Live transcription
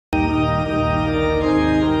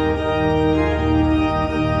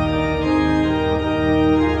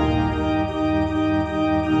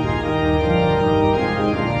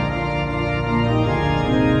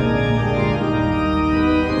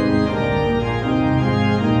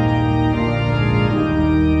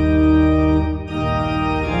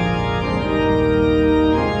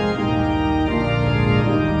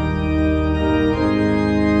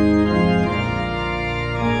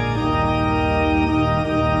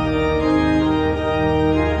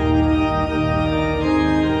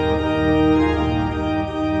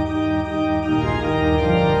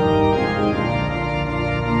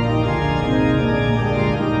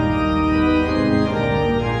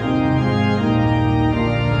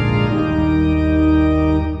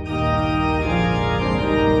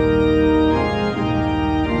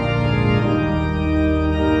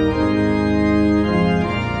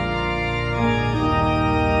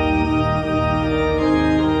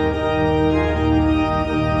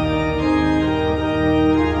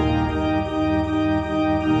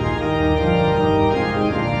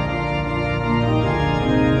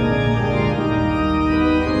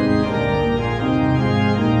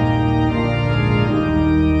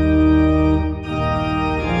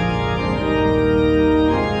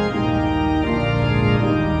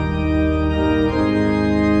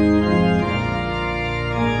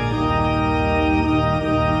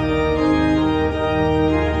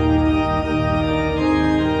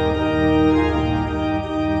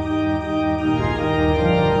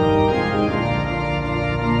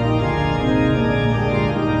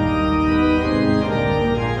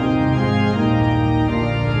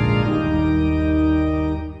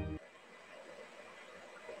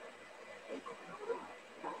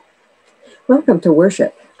Welcome to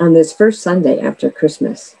worship on this first Sunday after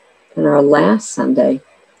Christmas and our last Sunday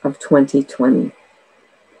of 2020.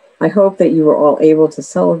 I hope that you were all able to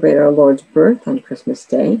celebrate our Lord's birth on Christmas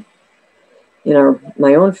Day. In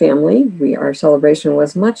my own family, our celebration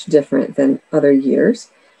was much different than other years,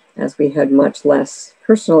 as we had much less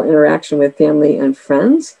personal interaction with family and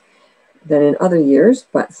friends than in other years,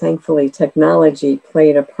 but thankfully technology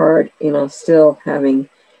played a part in us still having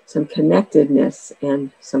some connectedness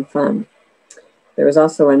and some fun. There was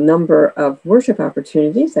also a number of worship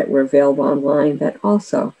opportunities that were available online that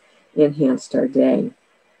also enhanced our day.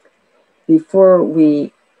 Before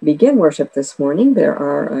we begin worship this morning, there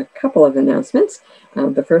are a couple of announcements.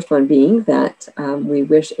 The first one being that we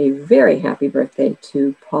wish a very happy birthday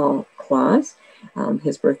to Paul Claus.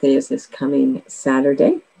 His birthday is this coming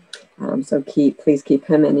Saturday. So please keep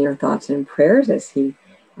him in your thoughts and prayers as he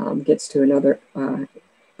gets to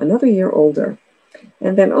another year older.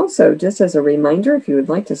 And then also, just as a reminder, if you would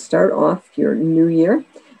like to start off your new year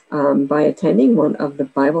by attending one of the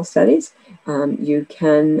Bible studies, you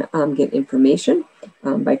can get information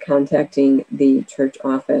by contacting the church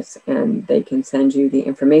office, and they can send you the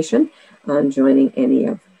information on joining any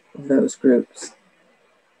of those groups.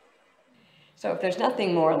 So if there's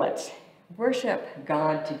nothing more, let's worship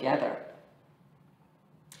God together.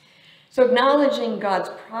 So acknowledging God's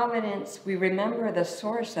providence, we remember the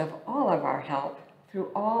source of all of our help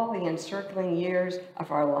through all the encircling years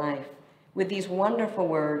of our life with these wonderful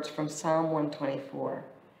words from Psalm 124.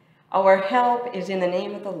 Our help is in the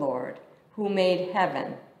name of the Lord, who made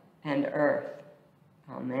heaven and earth.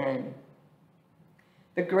 Amen.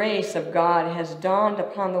 The grace of God has dawned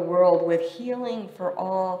upon the world with healing for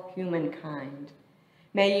all humankind.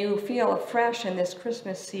 May you feel afresh in this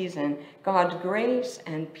Christmas season God's grace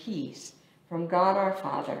and peace from God our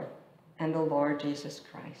Father and the Lord Jesus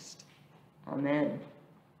Christ. Amen.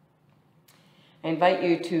 I invite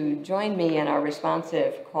you to join me in our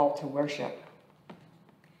responsive call to worship.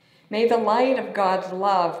 May the light of God's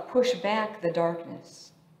love push back the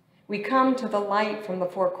darkness. We come to the light from the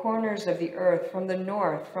four corners of the earth, from the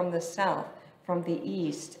north, from the south, from the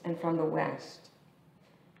east, and from the west.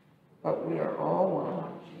 But we are all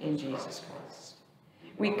one in Jesus Christ.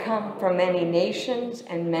 We come from many nations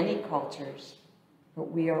and many cultures,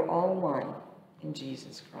 but we are all one in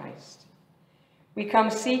Jesus Christ. We come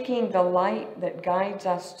seeking the light that guides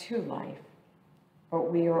us to life,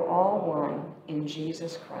 but we are all one in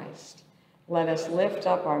Jesus Christ. Let us lift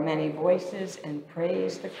up our many voices and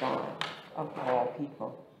praise the God of all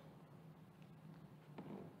people.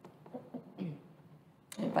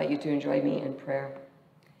 I invite you to join me in prayer.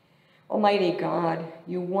 Almighty God,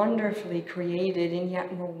 you wonderfully created and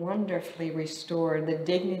yet more wonderfully restored the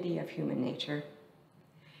dignity of human nature.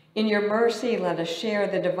 In your mercy, let us share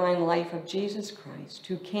the divine life of Jesus Christ,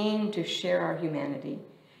 who came to share our humanity,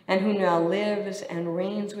 and who now lives and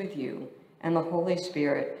reigns with you and the Holy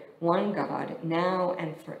Spirit, one God, now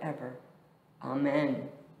and forever. Amen.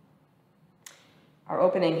 Our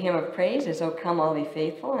opening hymn of praise is O Come All Ye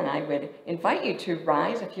Faithful, and I would invite you to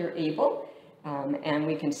rise if you're able, and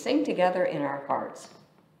we can sing together in our hearts.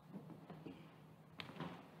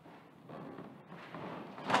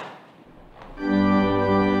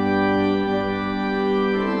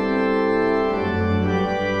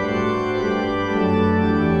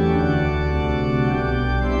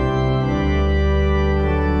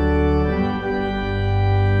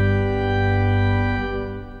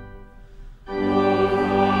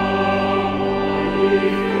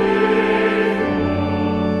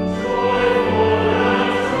 Joyful and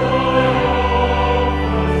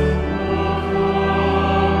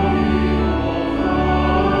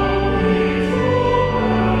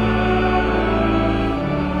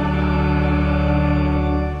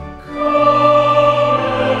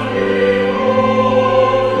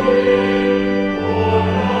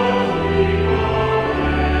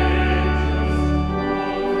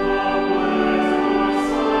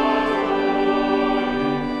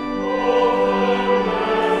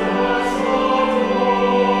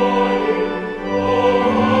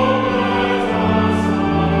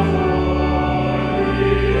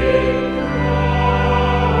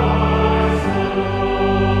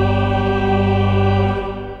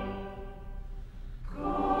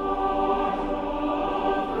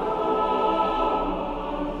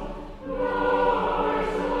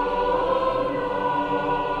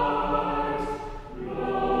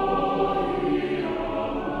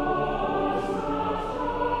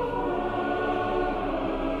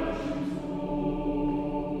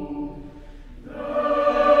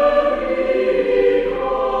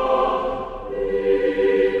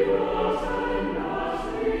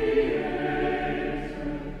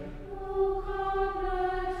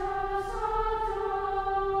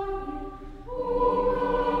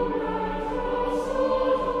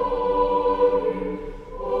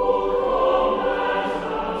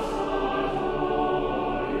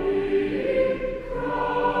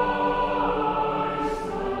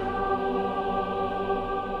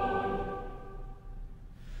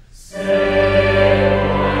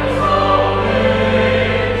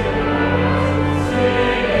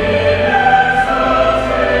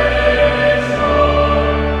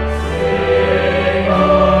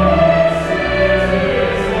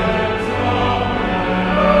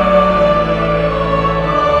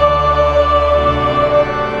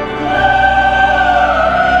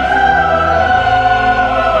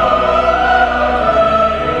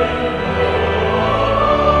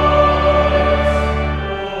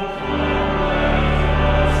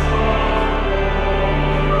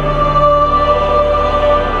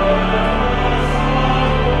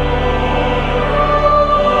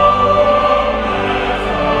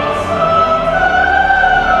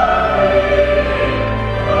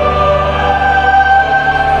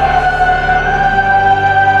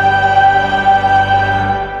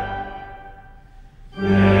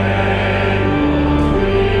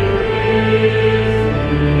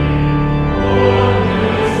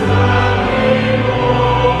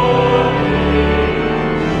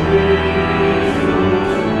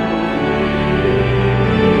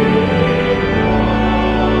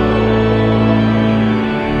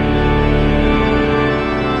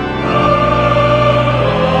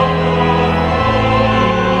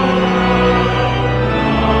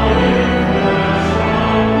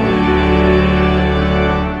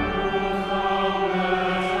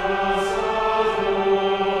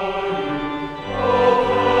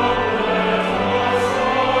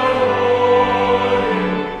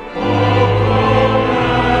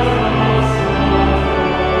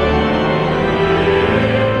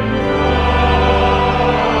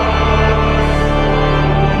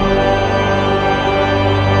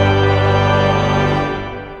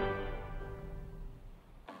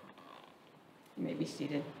be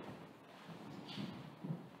seated.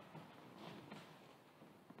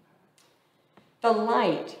 The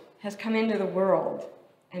light has come into the world,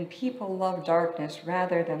 and people love darkness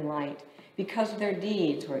rather than light because their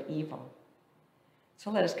deeds were evil.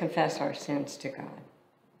 So let us confess our sins to God.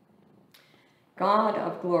 God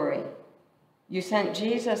of glory, you sent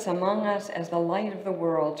Jesus among us as the light of the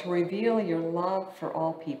world to reveal your love for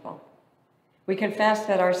all people. We confess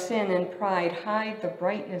that our sin and pride hide the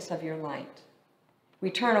brightness of your light. We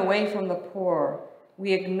turn away from the poor.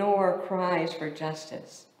 We ignore cries for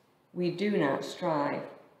justice. We do not strive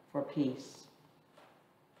for peace.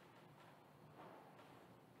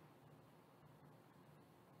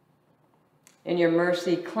 In your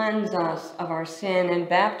mercy, cleanse us of our sin and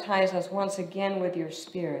baptize us once again with your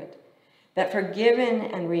Spirit, that forgiven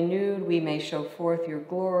and renewed we may show forth your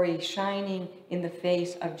glory, shining in the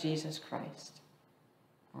face of Jesus Christ.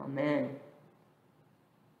 Amen.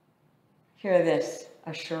 Hear this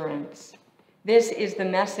assurance. This is the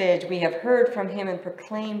message we have heard from him and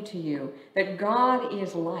proclaimed to you, that God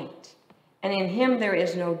is light, and in him there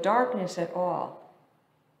is no darkness at all.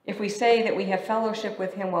 If we say that we have fellowship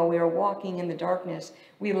with him while we are walking in the darkness,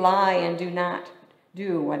 we lie and do not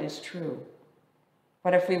do what is true.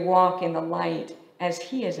 But if we walk in the light as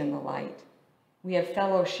he is in the light, we have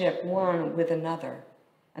fellowship one with another,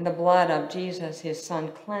 and the blood of Jesus, his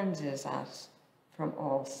Son, cleanses us from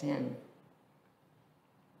all sin.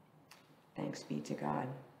 Thanks be to God.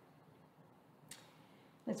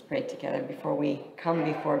 Let's pray together before we come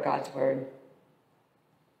before God's word.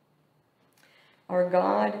 Our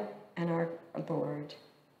God and our Lord,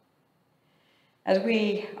 as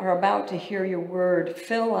we are about to hear your word,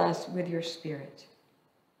 fill us with your Spirit.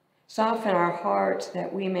 Soften our hearts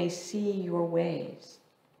that we may see your ways.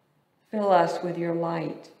 Fill us with your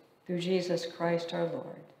light through Jesus Christ our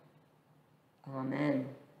Lord. Amen.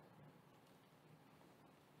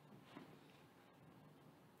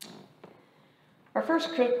 Our first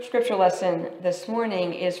scripture lesson this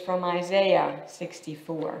morning is from Isaiah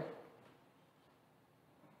 64.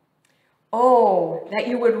 Oh, that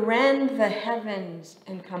you would rend the heavens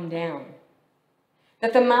and come down,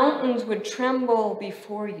 that the mountains would tremble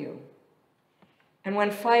before you. And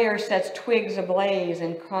when fire sets twigs ablaze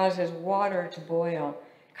and causes water to boil,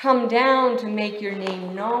 come down to make your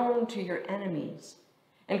name known to your enemies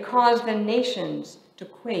and cause the nations to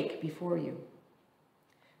quake before you.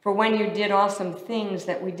 For when you did awesome things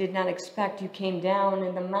that we did not expect, you came down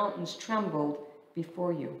and the mountains trembled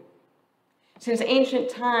before you. Since ancient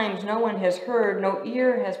times, no one has heard, no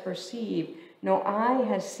ear has perceived, no eye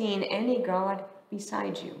has seen any God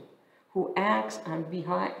beside you, who acts on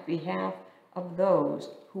behalf of those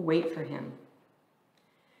who wait for him.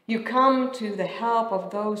 You come to the help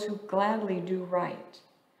of those who gladly do right,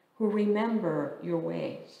 who remember your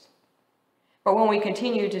ways. But when we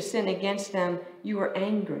continue to sin against them, you are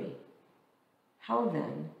angry. How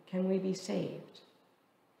then can we be saved?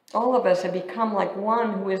 All of us have become like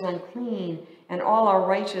one who is unclean, and all our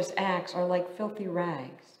righteous acts are like filthy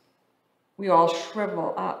rags. We all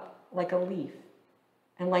shrivel up like a leaf,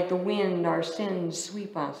 and like the wind, our sins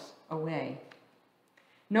sweep us away.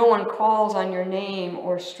 No one calls on your name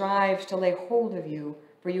or strives to lay hold of you,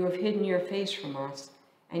 for you have hidden your face from us,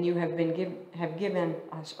 and you have given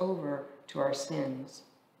us over to our sins.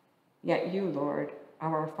 Yet you, Lord,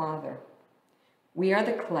 are our Father. We are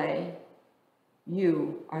the clay,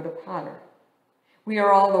 you are the potter. We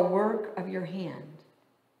are all the work of your hand.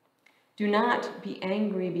 Do not be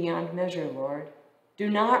angry beyond measure, Lord. Do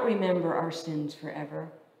not remember our sins forever.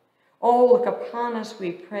 Oh, look upon us,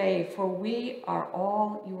 we pray, for we are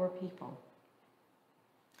all your people.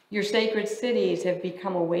 Your sacred cities have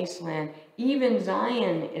become a wasteland. Even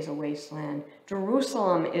Zion is a wasteland.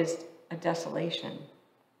 Jerusalem is a desolation.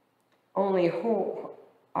 Only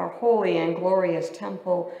our holy and glorious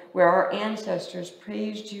temple, where our ancestors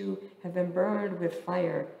praised you, have been burned with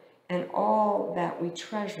fire, and all that we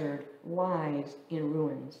treasured lies in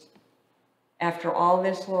ruins. After all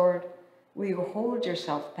this, Lord, will you hold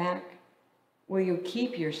yourself back? Will you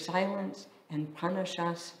keep your silence and punish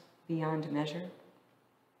us beyond measure?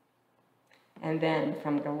 And then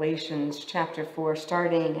from Galatians chapter 4,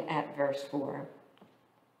 starting at verse 4.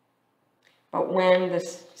 But when the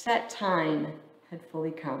set time had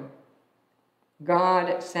fully come,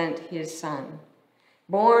 God sent his Son,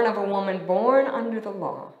 born of a woman, born under the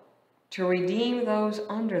law, to redeem those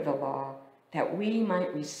under the law, that we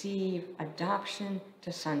might receive adoption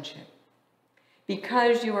to sonship.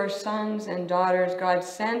 Because you are sons and daughters, God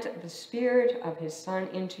sent the Spirit of his Son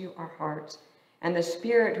into our hearts, and the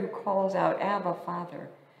Spirit who calls out, Abba, Father.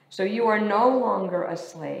 So you are no longer a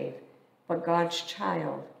slave, but God's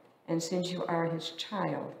child, and since you are his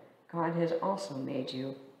child, God has also made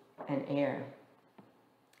you an heir.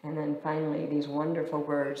 And then finally, these wonderful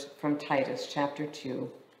words from Titus chapter 2,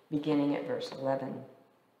 beginning at verse 11.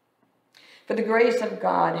 For the grace of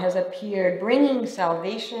God has appeared, bringing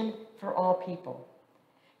salvation for all people,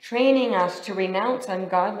 training us to renounce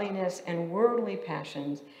ungodliness and worldly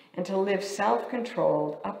passions, and to live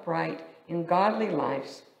self-controlled, upright, in godly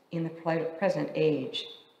lives in the present age,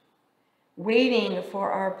 waiting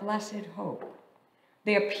for our blessed hope,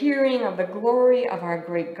 the appearing of the glory of our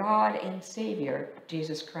great God and Savior,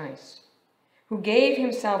 Jesus Christ, who gave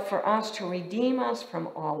himself for us to redeem us from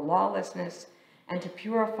all lawlessness and to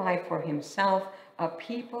purify for himself a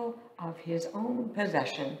people of his own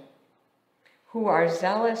possession, who are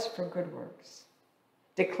zealous for good works.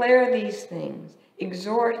 Declare these things,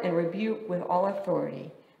 exhort and rebuke with all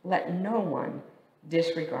authority. Let no one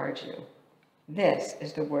disregard you. This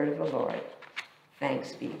is the word of the Lord.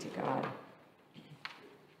 Thanks be to God.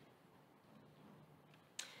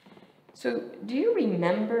 So, do you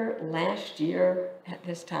remember last year at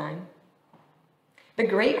this time? The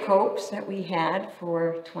great hopes that we had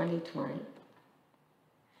for 2020?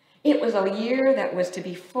 It was a year that was to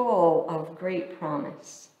be full of great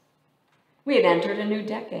promise. We had entered a new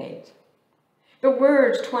decade. The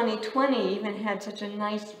words 2020 even had such a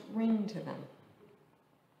nice ring to them.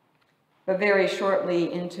 But very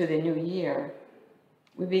shortly into the new year,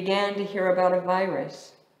 we began to hear about a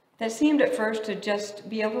virus that seemed at first to just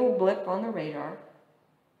be a little blip on the radar,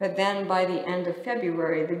 but then by the end of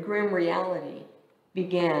February, the grim reality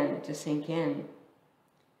began to sink in.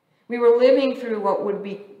 We were living through what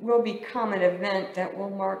will become an event that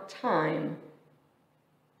will mark time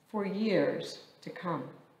for years to come.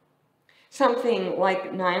 Something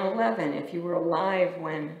like 9/11, if you were alive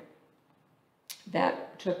when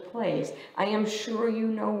that took place. I am sure you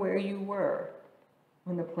know where you were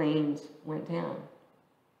when the planes went down.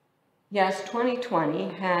 Yes, 2020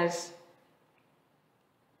 has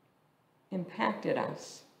impacted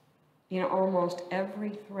us in almost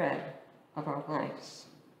every thread of our lives.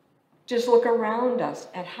 Just look around us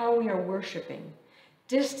at how we are worshiping,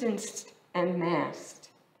 distanced and masked.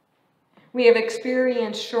 We have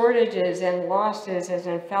experienced shortages and losses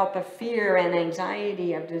and felt the fear and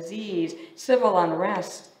anxiety of disease, civil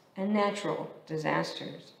unrest, and natural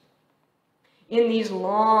disasters. In these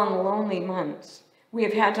long, lonely months, we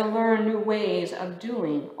have had to learn new ways of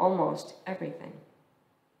doing almost everything.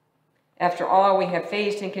 After all we have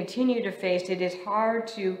faced and continue to face, it is hard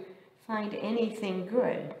to find anything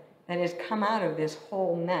good that has come out of this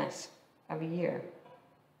whole mess of a year.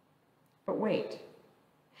 But wait.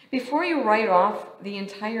 Before you write off the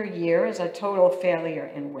entire year as a total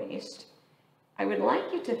failure and waste, I would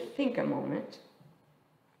like you to think a moment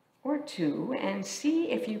or two and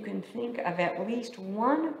see if you can think of at least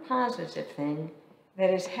one positive thing that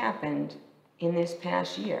has happened in this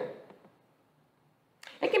past year.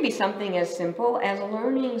 It can be something as simple as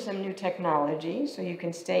learning some new technology so you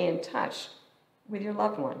can stay in touch with your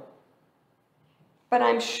loved one. But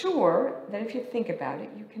I'm sure that if you think about it,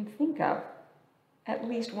 you can think of at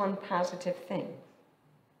least one positive thing.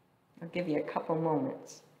 I'll give you a couple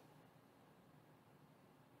moments.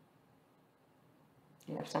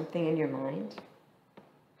 You have something in your mind?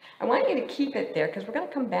 I want you to keep it there because we're going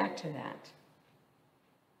to come back to that.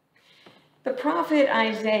 The prophet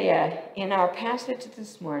Isaiah, in our passage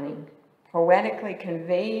this morning, poetically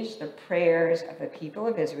conveys the prayers of the people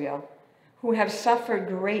of Israel who have suffered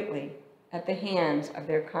greatly at the hands of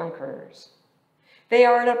their conquerors. They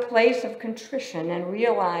are at a place of contrition and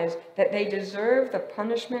realize that they deserve the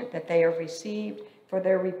punishment that they have received for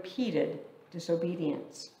their repeated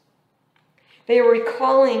disobedience. They are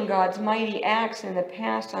recalling God's mighty acts in the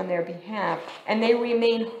past on their behalf, and they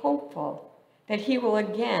remain hopeful that they will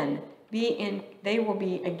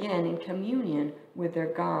be again in communion with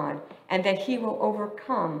their God, and that he will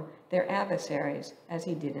overcome their adversaries as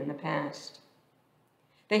he did in the past.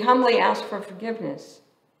 They humbly ask for forgiveness,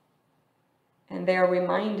 and they are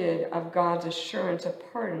reminded of God's assurance of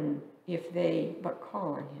pardon if they but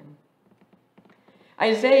call on him.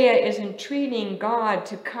 Isaiah is entreating God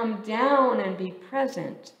to come down and be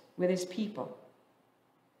present with his people.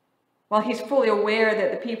 While he's fully aware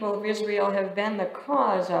that the people of Israel have been the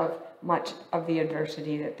cause of much of the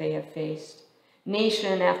adversity that they have faced,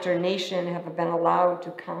 nation after nation have been allowed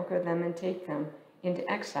to conquer them and take them into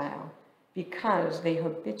exile because they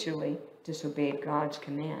habitually disobeyed God's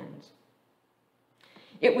commands.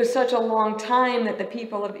 It was such a long time that the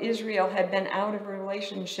people of Israel had been out of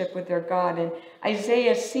relationship with their God, and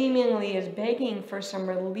Isaiah seemingly is begging for some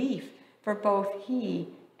relief for both he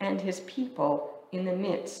and his people in the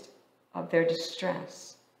midst of their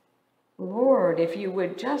distress. Lord, if you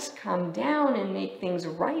would just come down and make things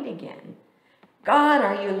right again. God,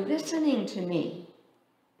 are you listening to me?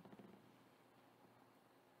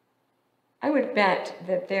 I would bet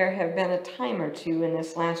that there have been a time or two in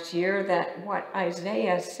this last year that what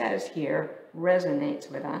Isaiah says here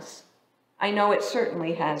resonates with us. I know it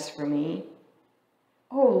certainly has for me.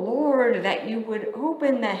 Oh, Lord, that you would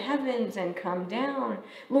open the heavens and come down.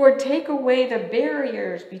 Lord, take away the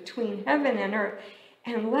barriers between heaven and earth,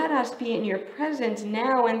 and let us be in your presence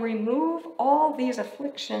now and remove all these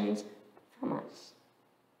afflictions from us.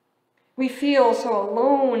 We feel so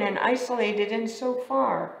alone and isolated and so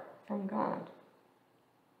far from God.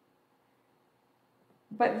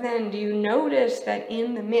 But then do you notice that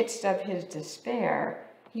in the midst of his despair,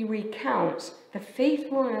 he recounts the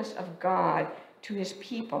faithfulness of God to his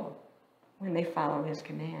people when they follow his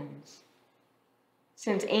commands?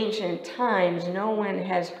 Since ancient times, no one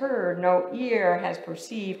has heard, no ear has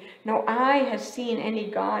perceived, no eye has seen any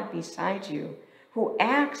God beside you who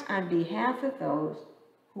acts on behalf of those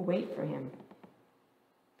who wait for him.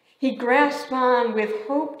 He grasps on with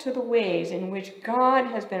hope to the ways in which God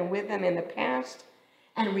has been with them in the past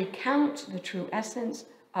and recounts the true essence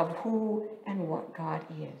of who and what God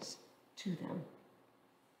is to them.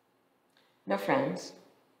 Now, friends,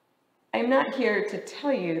 I'm not here to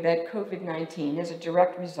tell you that COVID-19 is a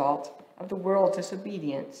direct result of the world's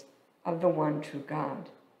disobedience of the one true God.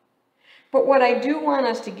 But what I do want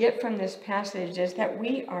us to get from this passage is that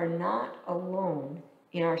we are not alone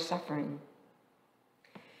in our suffering.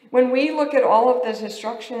 When we look at all of the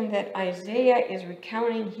destruction that Isaiah is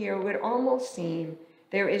recounting here, it would almost seem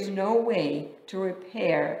there is no way to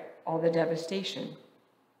repair all the devastation.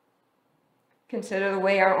 Consider the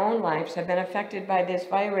way our own lives have been affected by this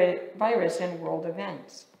virus and world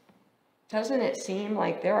events. Doesn't it seem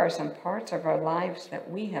like there are some parts of our lives that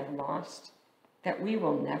we have lost that we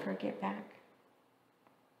will never get back?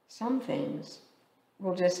 Some things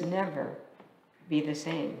will just never be the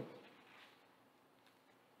same.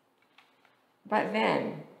 But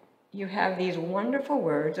then you have these wonderful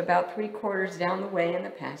words about 3/4 down the way in the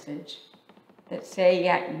passage that say,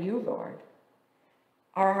 "Yet you, Lord,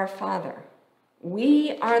 are our Father.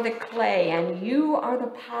 We are the clay and you are the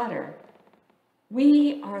potter.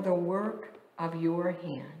 We are the work of your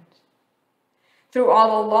hand." Through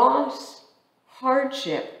all the loss,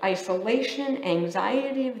 hardship, isolation,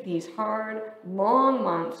 anxiety of these hard, long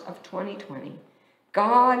months of 2020,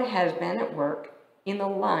 God has been at work in the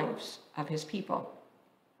lives of his people.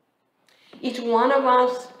 Each one of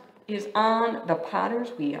us is on the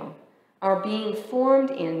potter's wheel, are being formed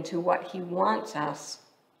into what he wants us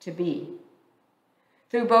to be.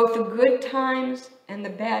 Through both the good times and the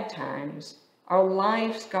bad times, our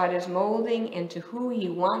lives God is molding into who he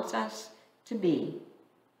wants us to be.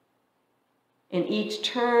 In each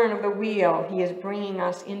turn of the wheel, he is bringing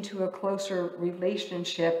us into a closer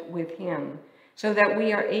relationship with him, so that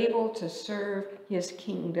we are able to serve his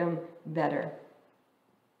kingdom better.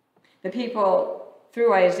 The people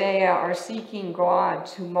through Isaiah are seeking God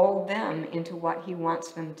to mold them into what he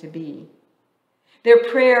wants them to be. Their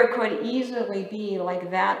prayer could easily be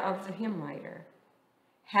like that of the hymn writer.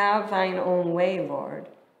 Have thine own way, Lord.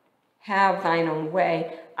 Have thine own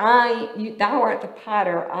way. Thou art the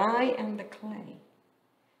potter, I am the clay.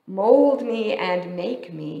 Mold me and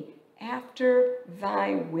make me after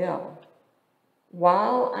thy will.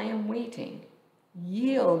 While I am waiting,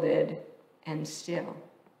 yielded and still.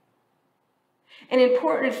 An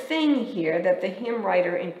important thing here that the hymn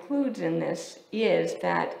writer includes in this is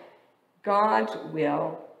that God's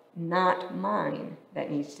will, not mine,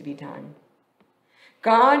 that needs to be done.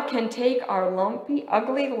 God can take our lumpy,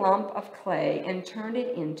 ugly lump of clay and turn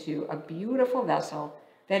it into a beautiful vessel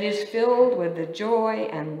that is filled with the joy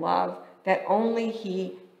and love that only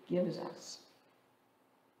he gives us.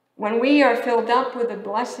 When we are filled up with the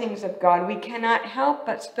blessings of God, we cannot help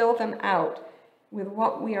but spill them out with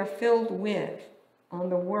what we are filled with on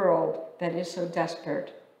the world that is so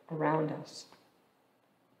desperate around us.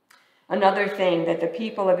 Another thing that the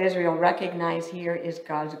people of Israel recognize here is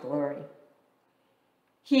God's glory.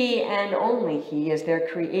 He and only he is their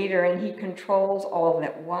creator, and he controls all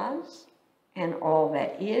that was and all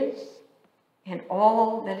that is and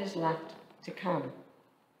all that is left to come.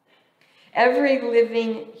 Every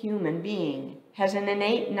living human being has an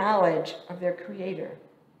innate knowledge of their creator.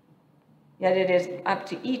 Yet it is up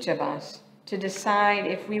to each of us to decide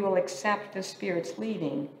if we will accept the Spirit's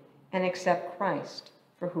leading and accept Christ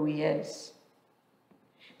for who he is.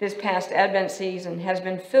 This past Advent season has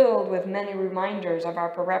been filled with many reminders of our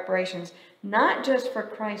preparations, not just for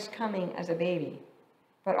Christ's coming as a baby,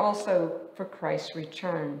 but also for Christ's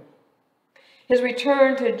return. His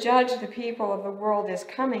return to judge the people of the world is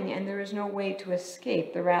coming, and there is no way to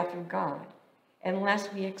escape the wrath of God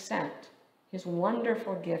unless we accept his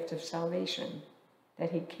wonderful gift of salvation that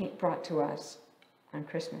he brought to us on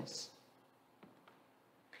Christmas.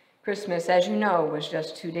 Christmas, as you know, was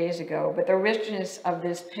just 2 days ago, but the richness of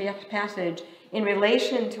this passage in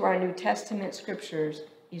relation to our New Testament scriptures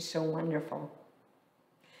is so wonderful.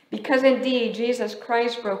 Because indeed, Jesus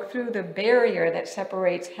Christ broke through the barrier that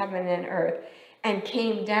separates heaven and earth and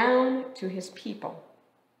came down to his people.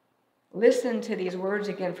 Listen to these words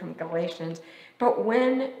again from Galatians. But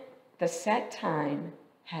when the set time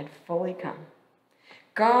had fully come,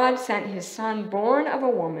 God sent his Son, born of a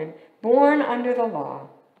woman, born under the law,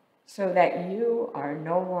 so that you are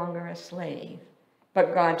no longer a slave,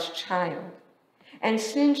 but God's child. And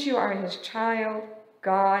since you are his child,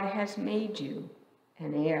 God has made you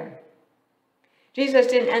an heir. Jesus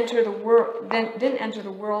didn't enter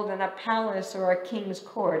the world in a palace or a king's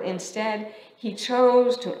court. Instead, he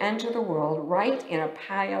chose to enter the world right in a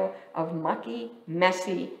pile of mucky,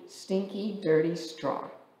 messy, stinky, dirty straw.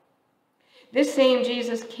 This same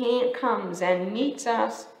Jesus comes and meets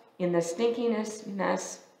us in the stinky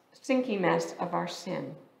mess of our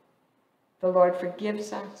sin. The Lord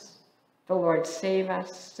forgives us. The Lord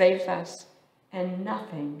saves us, and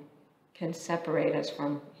nothing can separate us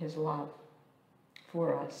from his love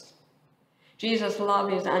for us. Jesus'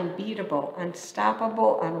 love is unbeatable,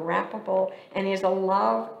 unstoppable, unwrappable, and is a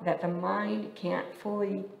love that the mind can't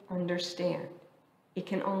fully understand. It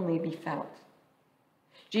can only be felt.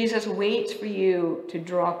 Jesus waits for you to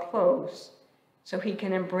draw close so he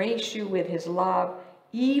can embrace you with his love,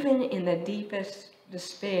 even in the deepest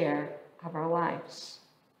despair of our lives.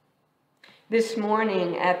 This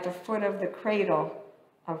morning, at the foot of the cradle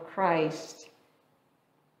of Christ,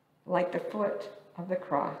 like the foot of the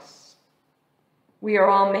cross, we are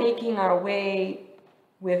all making our way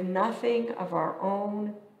with nothing of our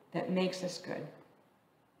own that makes us good.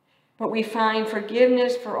 But we find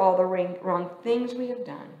forgiveness for all the wrong things we have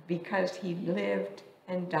done because he lived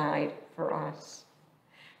and died for us.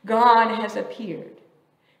 God has appeared,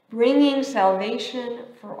 bringing salvation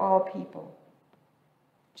for all people.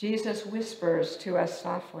 Jesus whispers to us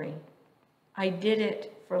softly, I did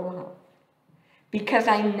it for love, because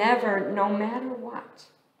I never, no matter what,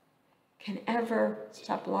 can ever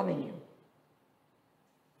stop loving you.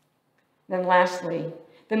 Then lastly,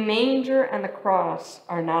 the manger and the cross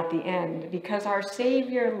are not the end. Because our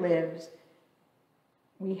Savior lives,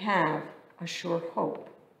 we have a sure hope.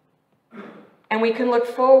 And we can look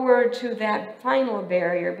forward to that final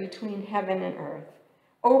barrier between heaven and earth,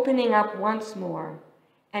 opening up once more,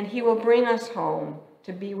 and he will bring us home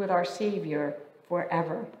to be with our Savior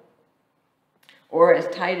forever. Or as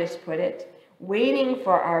Titus put it, waiting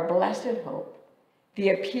for our blessed hope, the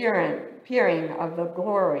appearing of the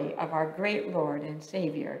glory of our great Lord and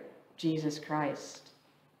Savior, Jesus Christ.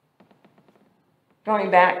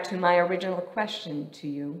 Going back to my original question to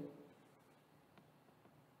you,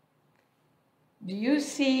 do you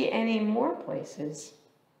see any more places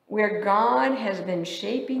where God has been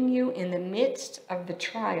shaping you in the midst of the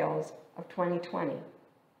trials of 2020?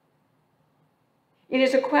 It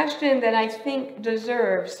is a question that I think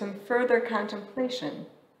deserves some further contemplation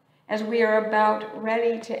as we are about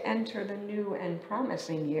ready to enter the new and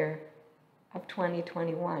promising year of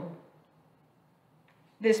 2021.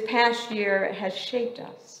 This past year has shaped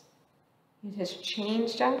us. It has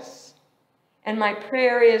changed us. And my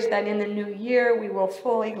prayer is that in the new year we will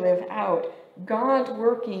fully live out God's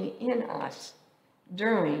working in us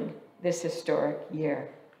during this historic year.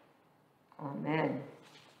 Amen.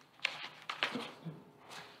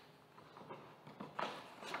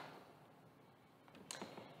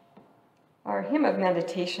 Our hymn of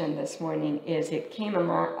meditation this morning is It Came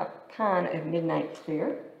Upon a Midnight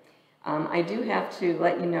Clear. I do have to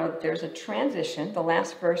let you know that there's a transition. The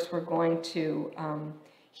last verse we're going to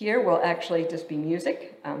hear will actually just be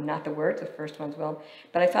music, not the words. The first ones will.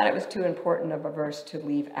 But I thought it was too important of a verse to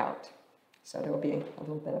leave out. So there will be a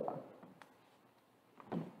little bit of a...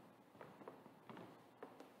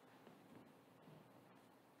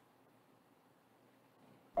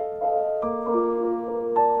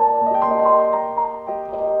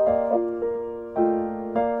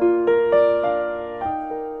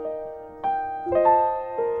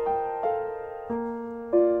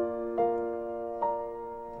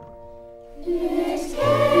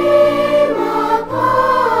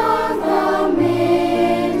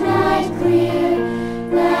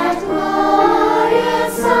 That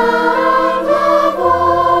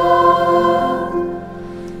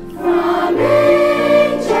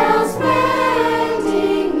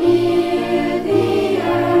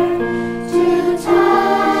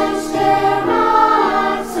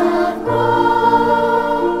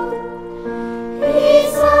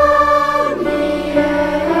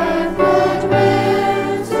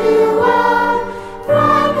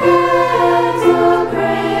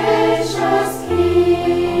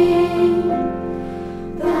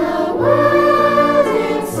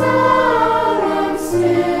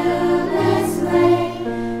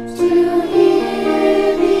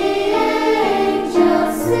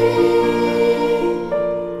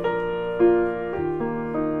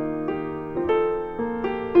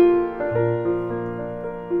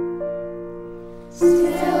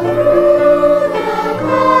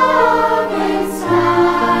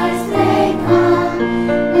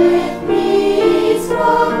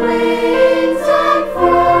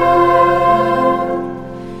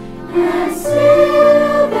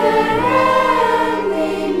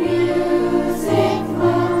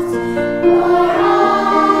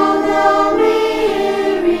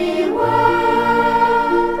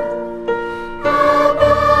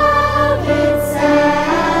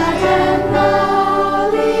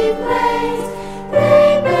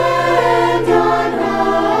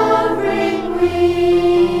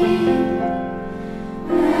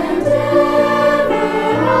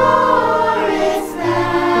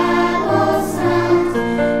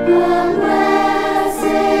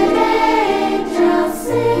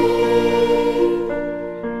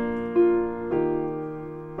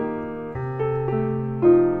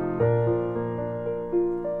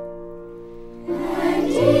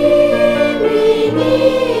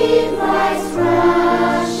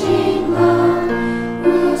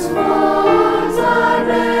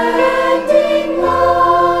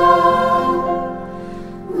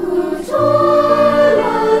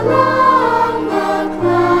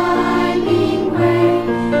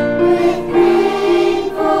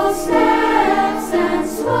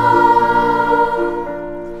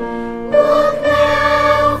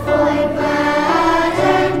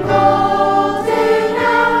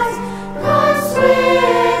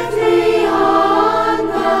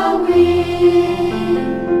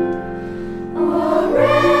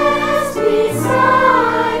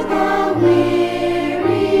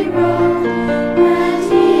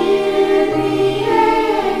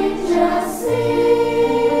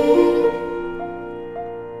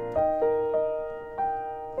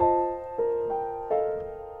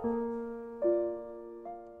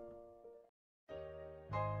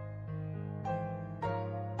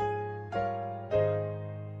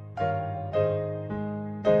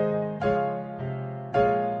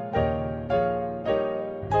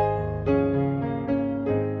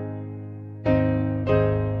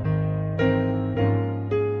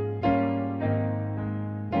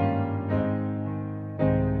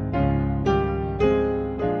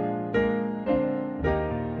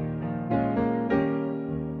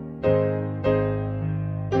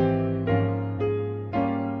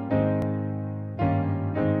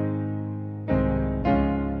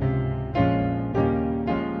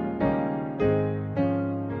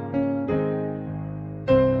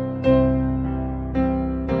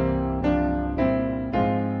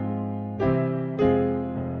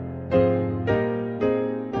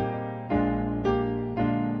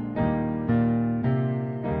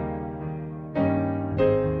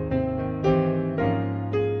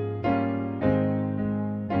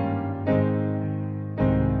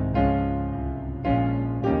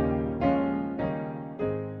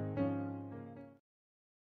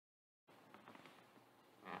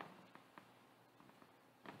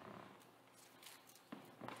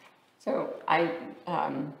So I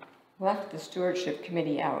left the stewardship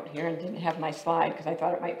committee out here and didn't have my slide because I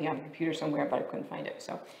thought it might be on the computer somewhere, but I couldn't find it.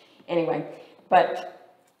 So anyway,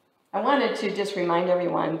 but I wanted to just remind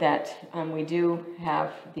everyone that we do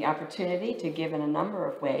have the opportunity to give in a number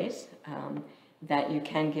of ways, that you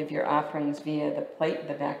can give your offerings via the plate in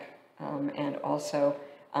the back and also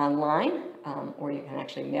online, or you can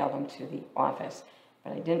actually mail them to the office.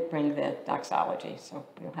 But I didn't bring the doxology, so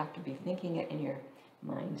you'll have to be thinking it in your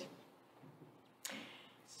mind.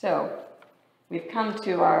 So we've come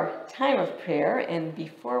to our time of prayer, and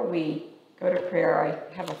before we go to prayer,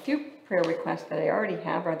 I have a few prayer requests that I already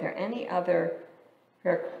have. Are there any other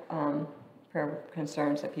prayer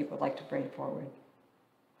concerns that people would like to bring forward?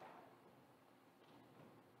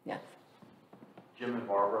 Yes. Jim and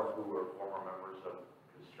Barbara, who were former members of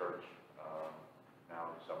his church, now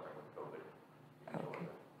suffering with COVID.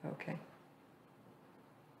 Okay.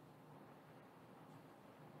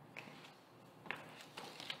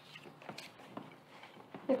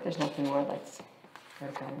 If there's nothing more, let's go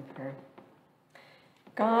to God in prayer.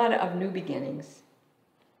 God of new beginnings,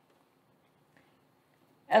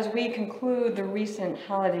 as we conclude the recent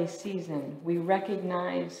holiday season, we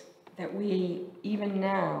recognize that we, even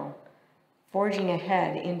now, forging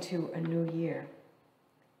ahead into a new year.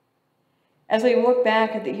 As we look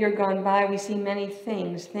back at the year gone by, we see many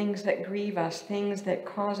things that grieve us, things that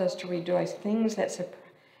cause us to rejoice, things that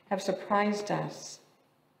have surprised us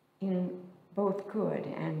in both good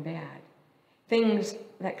and bad, things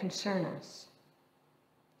that concern us.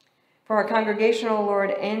 For our congregational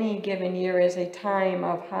Lord, any given year is a time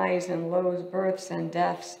of highs and lows, births and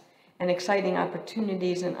deaths, and exciting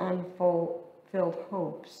opportunities and unfulfilled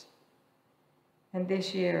hopes. And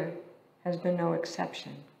this year has been no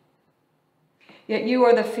exception. Yet you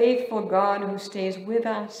are the faithful God who stays with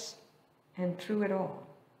us and through it all.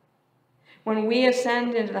 When we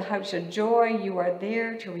ascend into the house of joy, you are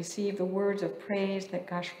there to receive the words of praise that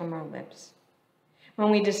gush from our lips. When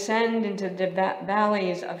we descend into the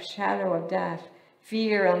valleys of shadow of death,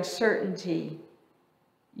 fear, uncertainty,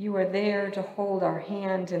 you are there to hold our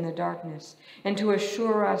hands in the darkness and to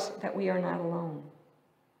assure us that we are not alone.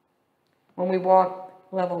 When we walk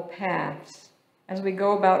level paths, as we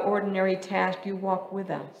go about ordinary tasks, you walk with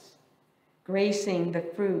us, gracing the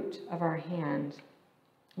fruit of our hands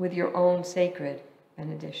with your own sacred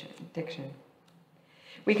benediction.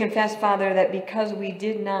 We confess, Father, that because we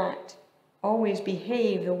did not always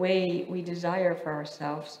behave the way we desire for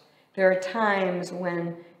ourselves, there are times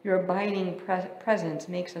when your abiding presence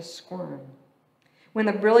makes us squirm, when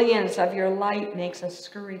the brilliance of your light makes us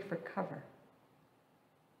scurry for cover.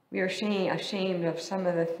 We are ashamed of some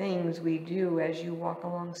of the things we do as you walk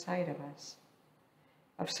alongside of us,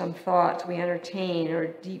 of some thoughts we entertain or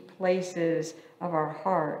deep places of our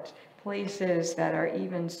heart, places that are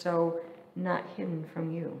even so not hidden from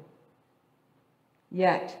you.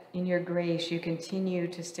 Yet, in your grace, you continue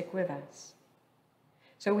to stick with us.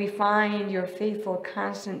 So we find your faithful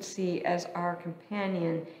constancy as our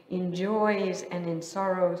companion in joys and in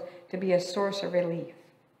sorrows to be a source of relief,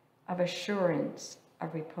 of assurance,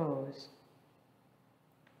 of repose.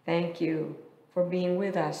 Thank you for being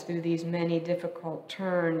with us through these many difficult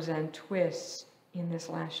turns and twists in this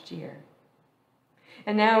last year.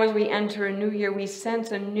 And now as we enter a new year, we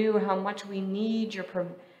sense anew how much we need your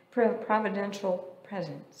providential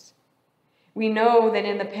presence. We know that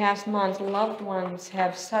in the past months, loved ones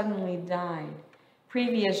have suddenly died.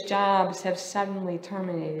 Previous jobs have suddenly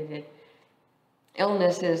terminated.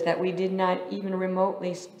 Illnesses that we did not even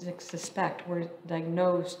remotely suspect were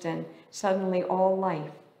diagnosed, and suddenly all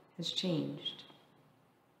life has changed.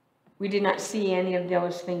 We did not see any of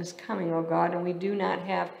those things coming, oh God, and we do not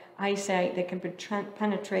have eyesight that can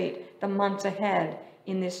penetrate the months ahead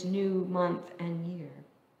in this new month and year.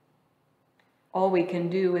 All we can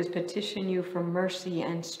do is petition you for mercy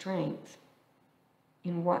and strength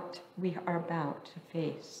in what we are about to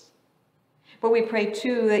face. But we pray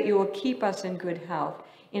too that you will keep us in good health,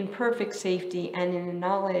 in perfect safety, and in the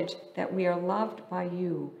knowledge that we are loved by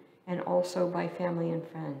you and also by family and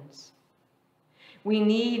friends. We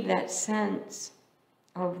need that sense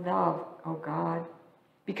of love, oh God,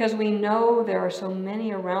 because we know there are so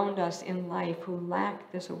many around us in life who lack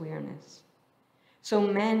this awareness. So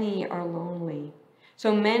many are lonely.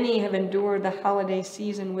 So many have endured the holiday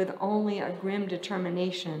season with only a grim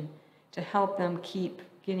determination to help them keep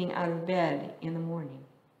getting out of bed in the morning.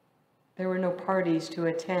 There were no parties to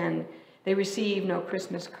attend. They received no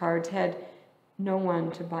Christmas cards, had no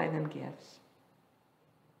one to buy them gifts.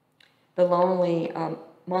 The lonely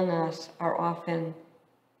among us are often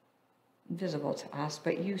visible to us,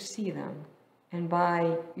 but you see them, and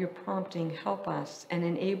by your prompting, help us and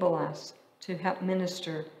enable us to help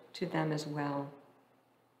minister to them as well.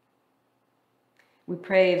 We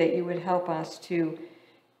pray that you would help us to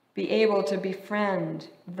be able to befriend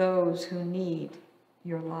those who need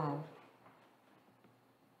your love.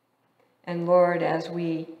 And Lord, as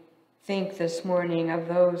we think this morning of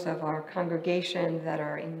those of our congregation that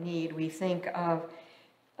are in need, we think of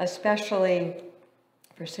especially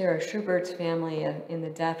for Sarah Schubert's family in the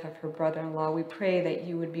death of her brother-in-law. We pray that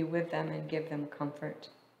you would be with them and give them comfort.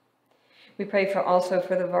 We pray also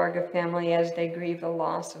for the Varga family as they grieve the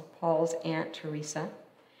loss of Paul's Aunt Teresa.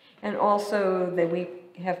 And also that we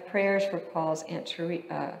have prayers for Paul's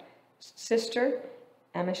sister,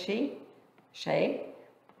 Amishi Shay,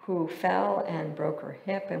 who fell and broke her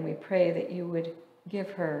hip. And we pray that you would give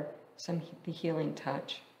her the healing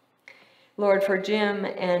touch. Lord, for Jim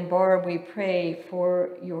and Barb, we pray for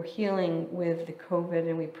your healing with the COVID,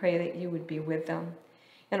 and we pray that you would be with them.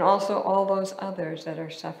 And also all those others that are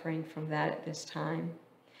suffering from that at this time.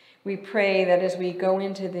 We pray that as we go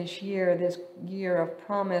into this year of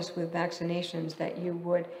promise with vaccinations, that you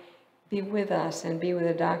would be with us and be with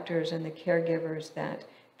the doctors and the caregivers, that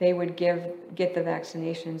they would get the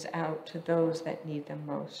vaccinations out to those that need them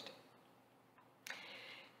most.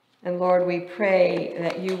 And Lord, we pray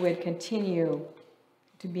that you would continue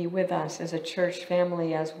to be with us as a church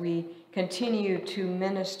family as we continue to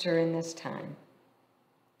minister in this time.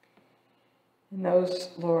 And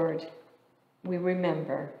those, Lord, we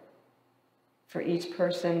remember for each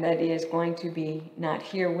person that is going to be not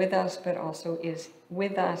here with us, but also is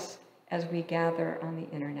with us as we gather on the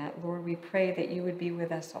internet. Lord, we pray that you would be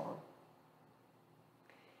with us all.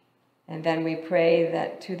 And then we pray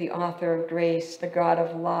that to the author of grace, the God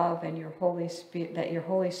of love, and your Holy Spirit, that your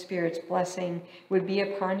Holy Spirit's blessing would be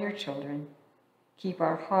upon your children. Keep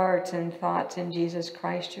our hearts and thoughts in Jesus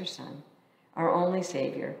Christ, your Son, our only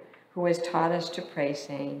Savior, who has taught us to pray,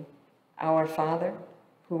 saying, Our Father,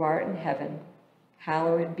 who art in heaven,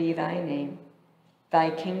 hallowed be thy name. Thy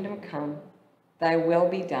kingdom come, thy will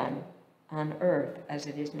be done, on earth as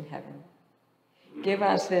it is in heaven. Give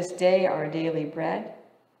us this day our daily bread,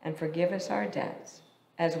 and forgive us our debts,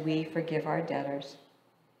 as we forgive our debtors.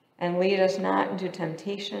 And lead us not into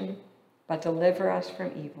temptation, but deliver us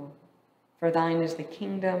from evil. For thine is the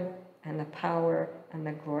kingdom, and the power, and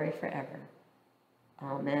the glory forever.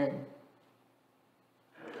 Amen.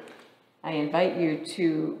 I invite you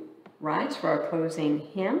to rise for our closing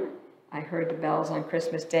hymn. I heard the bells on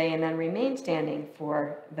Christmas Day, and then remain standing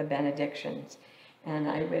for the benedictions. And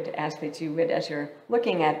I would ask that you would, as you're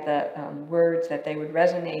looking at the words, that they would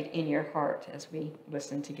resonate in your heart as we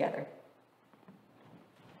listen together.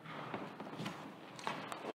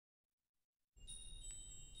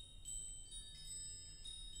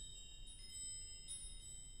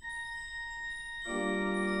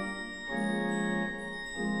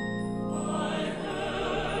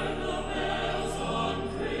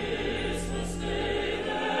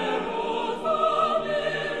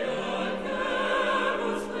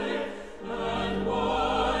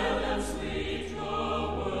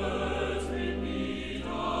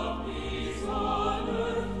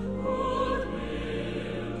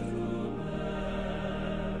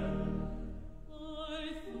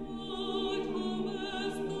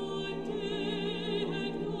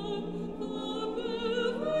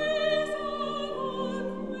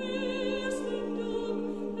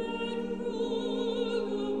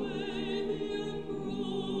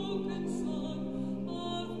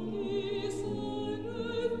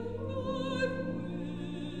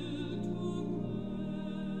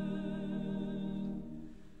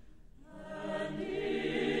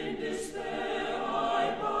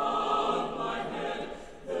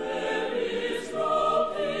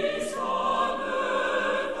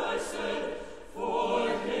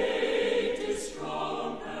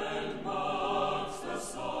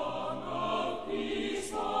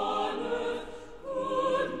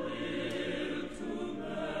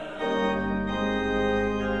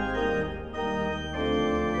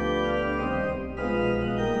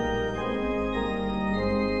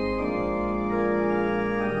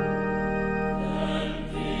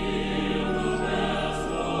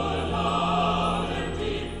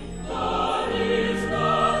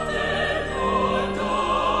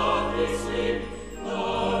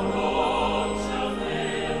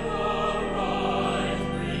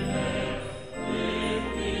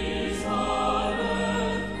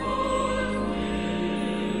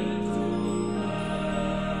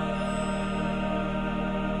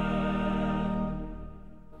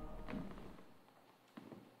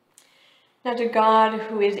 Now to God,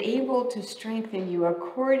 who is able to strengthen you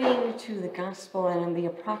according to the gospel and the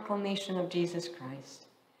proclamation of Jesus Christ,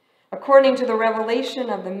 according to the revelation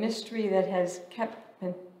of the mystery that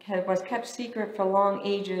was kept secret for long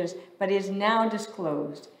ages, but is now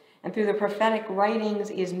disclosed, and through the prophetic writings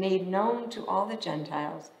is made known to all the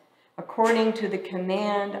Gentiles, according to the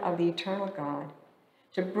command of the eternal God,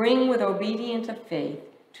 to bring with obedience of faith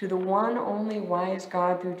to the one only wise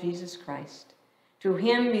God through Jesus Christ. To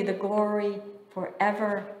him be the glory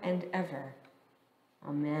forever and ever.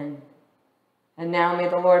 Amen. And now may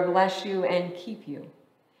the Lord bless you and keep you.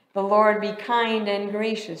 The Lord be kind and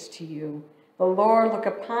gracious to you. The Lord look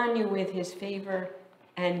upon you with his favor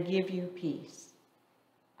and give you peace.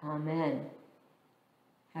 Amen.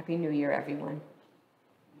 Happy New Year, everyone.